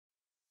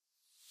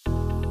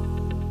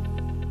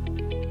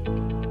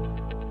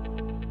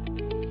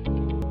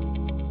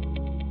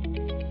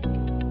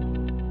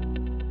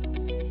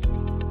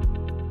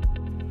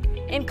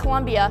In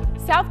Columbia,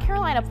 South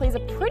Carolina plays a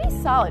pretty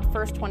solid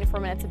first 24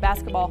 minutes of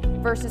basketball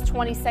versus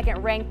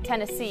 22nd ranked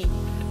Tennessee.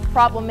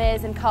 Problem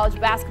is, in college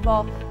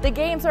basketball, the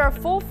games are a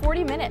full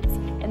 40 minutes,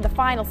 and the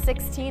final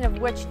 16 of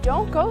which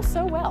don't go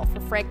so well for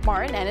Frank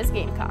Martin and his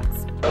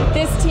Gamecocks.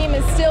 This team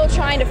is still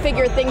trying to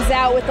figure things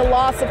out with the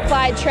loss of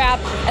Clyde Trapp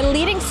and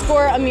leading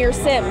scorer Amir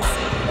Sims.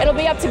 It'll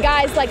be up to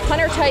guys like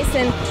Hunter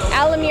Tyson,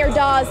 Alamir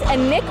Dawes,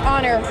 and Nick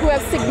Honor, who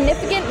have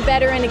significant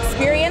veteran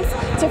experience,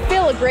 to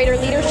fill a greater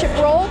leadership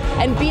role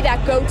and be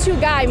that go-to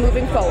guy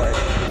moving forward.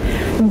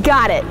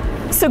 Got it.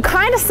 So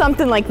kind of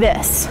something like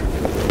this.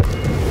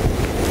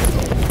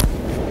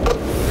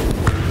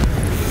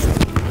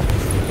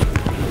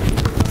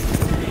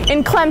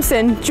 In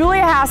Clemson,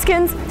 Julia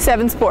Haskins,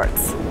 7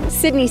 Sports.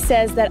 Sydney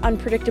says that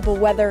unpredictable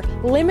weather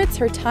limits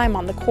her time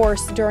on the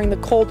course during the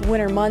cold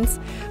winter months,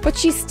 but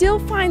she still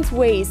finds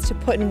ways to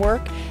put in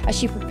work as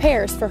she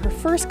prepares for her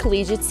first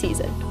collegiate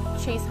season.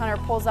 Chase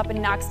Hunter pulls up and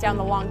knocks down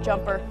the long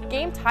jumper.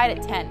 Game tied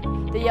at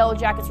 10. The Yellow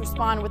Jackets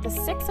respond with a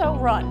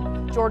 6-0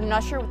 run. Jordan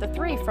Usher with a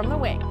 3 from the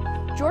wing.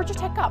 Georgia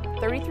Tech up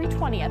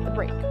 33-20 at the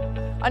break.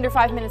 Under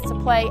 5 minutes to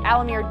play,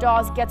 Alamir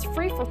Dawes gets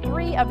free for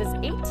 3 of his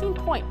 18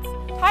 points.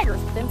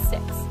 Tigers within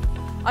 6.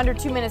 Under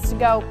 2 minutes to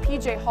go,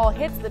 PJ Hall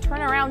hits the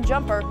turnaround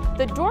jumper.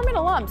 The Dorman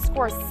alum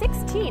scores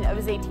 16 of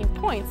his 18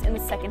 points in the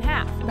second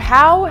half.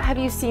 How have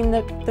you seen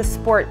the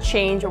sport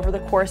change over the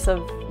course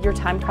of your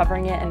time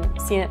covering it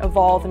and seen it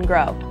evolve and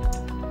grow?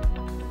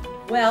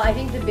 Well, I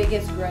think the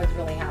biggest growth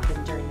really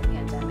happened during the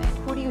pandemic.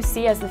 Who do you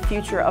see as the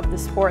future of the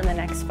sport in the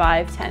next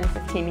 5, 10,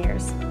 15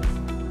 years?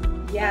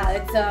 Yeah,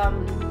 it's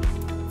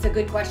a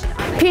good question.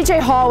 PJ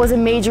Hall was a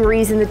major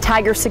reason the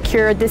Tigers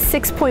secured this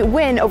 6-point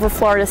win over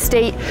Florida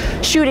State,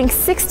 shooting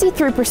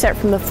 63%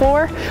 from the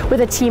floor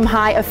with a team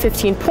high of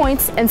 15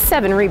 points and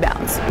 7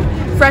 rebounds.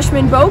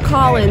 Freshmen Bo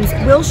Collins,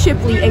 Will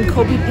Shipley, and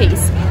Kobe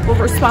Pace were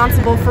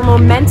responsible for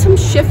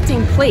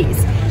momentum-shifting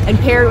plays, and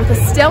paired with a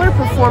stellar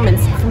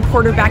performance from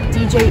quarterback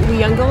DJ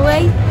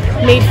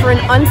Uyunglele, made for an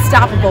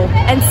unstoppable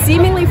and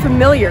seemingly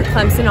familiar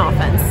Clemson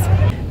offense.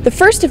 The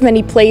first of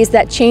many plays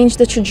that changed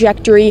the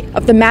trajectory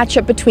of the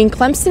matchup between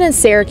Clemson and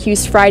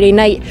Syracuse Friday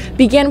night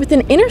began with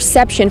an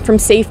interception from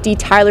safety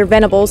Tyler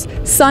Venables,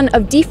 son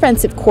of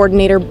defensive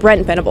coordinator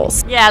Brent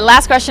Venables. Yeah,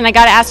 last question I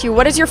gotta ask you,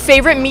 what is your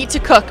favorite meat to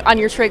cook on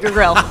your Traeger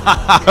grill?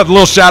 A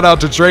little shout out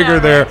to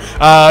Traeger there.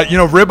 You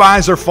know,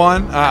 ribeyes are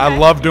fun. I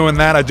love doing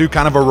that. I do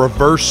kind of a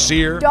reverse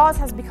sear. Dawes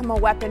has become a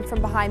weapon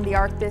from behind the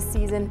arc this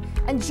season,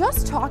 and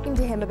just talking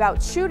to him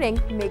about shooting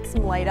makes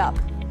him light up.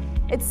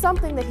 It's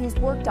something that he's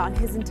worked on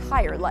his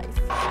entire life.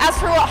 As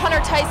for what Hunter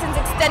Tyson's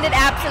extended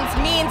absence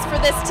means for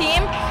this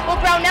team,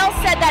 well, Brownell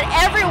said that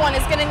everyone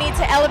is going to need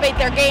to elevate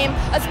their game,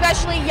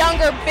 especially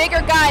younger, bigger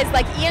guys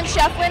like Ian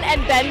Shefflin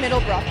and Ben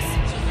Middlebrooks.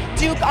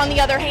 Duke, on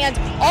the other hand,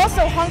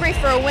 also hungry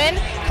for a win,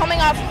 coming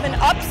off of an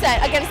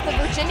upset against the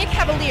Virginia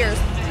Cavaliers,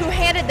 who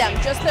handed them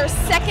just their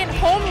second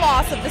home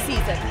loss of the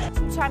season.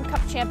 Two-time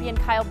Cup champion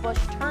Kyle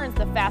Busch turns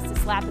the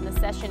fastest lap in the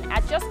session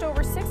at just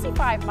over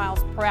 65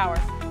 miles per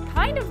hour.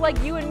 Kind of like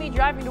you and me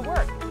driving to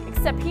work,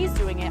 except he's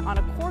doing it on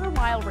a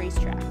quarter-mile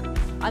racetrack.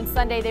 On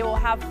Sunday, they will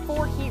have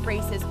 4 heat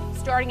races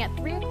starting at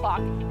 3 o'clock.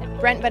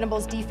 Brent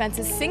Venables' defense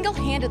is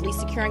single-handedly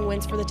securing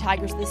wins for the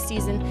Tigers this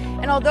season,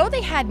 and although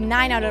they had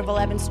 9 out of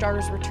 11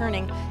 starters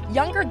returning,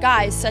 younger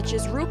guys such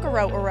as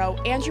Rukaro Oro,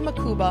 Andrew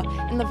Makuba,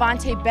 and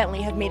Levante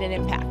Bentley have made an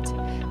impact.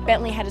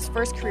 Bentley had his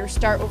first career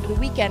start over the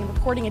weekend,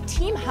 recording a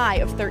team high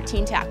of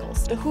 13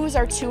 tackles. The Hoos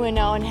are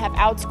 2-0 and have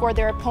outscored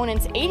their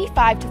opponents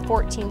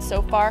 85-14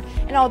 so far,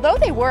 and although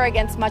they were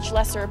against much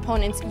lesser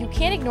opponents, you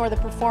can't ignore the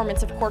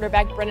performance of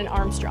quarterback Brennan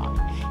Armstrong.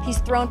 He's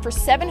thrown for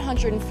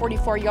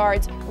 744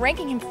 yards,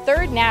 ranking him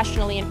 3rd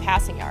nationally in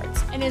passing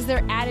yards. And is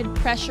there added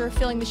pressure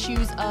filling the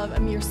shoes of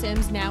Amir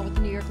Sims now with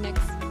the New York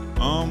Knicks?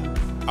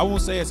 I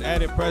won't say it's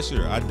added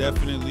pressure.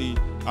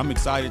 I'm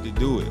excited to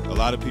do it. A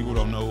lot of people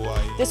don't know who I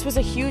am. This was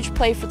a huge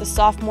play for the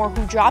sophomore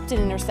who dropped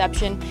an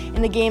interception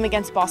in the game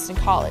against Boston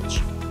College.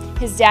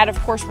 His dad, of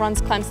course,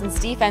 runs Clemson's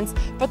defense,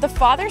 but the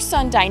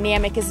father-son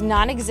dynamic is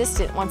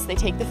non-existent once they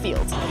take the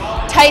field.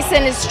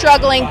 Tyson is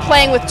struggling,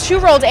 playing with 2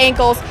 rolled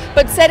ankles,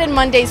 but said in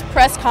Monday's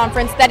press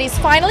conference that he's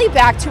finally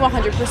back to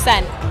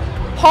 100%.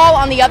 Paul,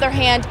 on the other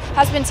hand,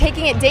 has been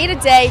taking it day to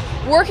day,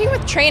 working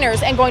with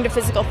trainers and going to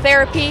physical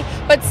therapy,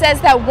 but says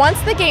that once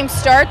the game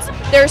starts,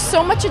 there's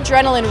so much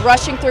adrenaline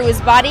rushing through his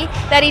body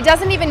that he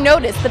doesn't even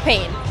notice the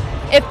pain.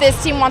 If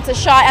this team wants a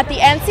shot at the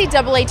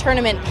NCAA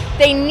tournament,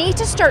 they need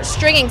to start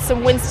stringing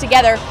some wins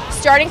together,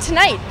 starting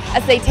tonight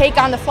as they take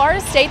on the Florida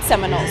State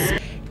Seminoles.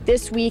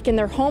 This week in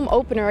their home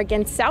opener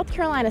against South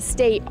Carolina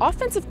State,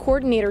 offensive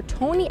coordinator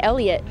Tony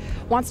Elliott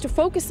wants to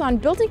focus on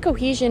building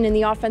cohesion in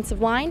the offensive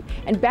line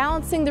and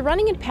balancing the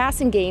running and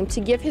passing game to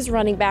give his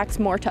running backs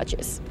more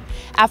touches.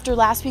 After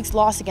last week's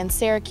loss against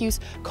Syracuse,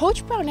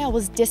 Coach Brownell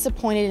was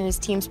disappointed in his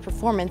team's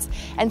performance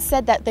and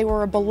said that they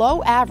were a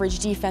below-average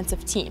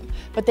defensive team,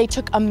 but they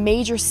took a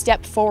major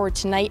step forward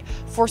tonight,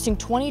 forcing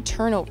 20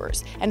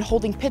 turnovers and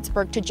holding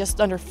Pittsburgh to just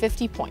under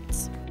 50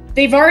 points.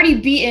 They've already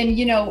beaten,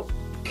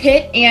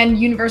 Pitt and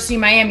University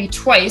of Miami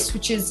twice,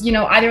 which is,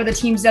 either of the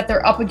teams that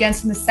they're up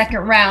against in the second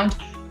round.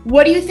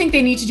 What do you think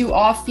they need to do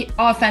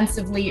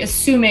offensively,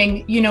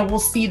 assuming, we'll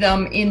see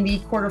them in the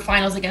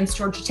quarterfinals against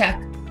Georgia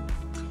Tech?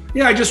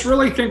 Yeah, I just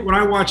really think when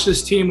I watch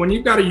this team, when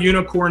you've got a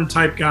unicorn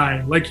type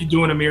guy like you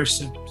do in Amir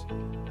Simms,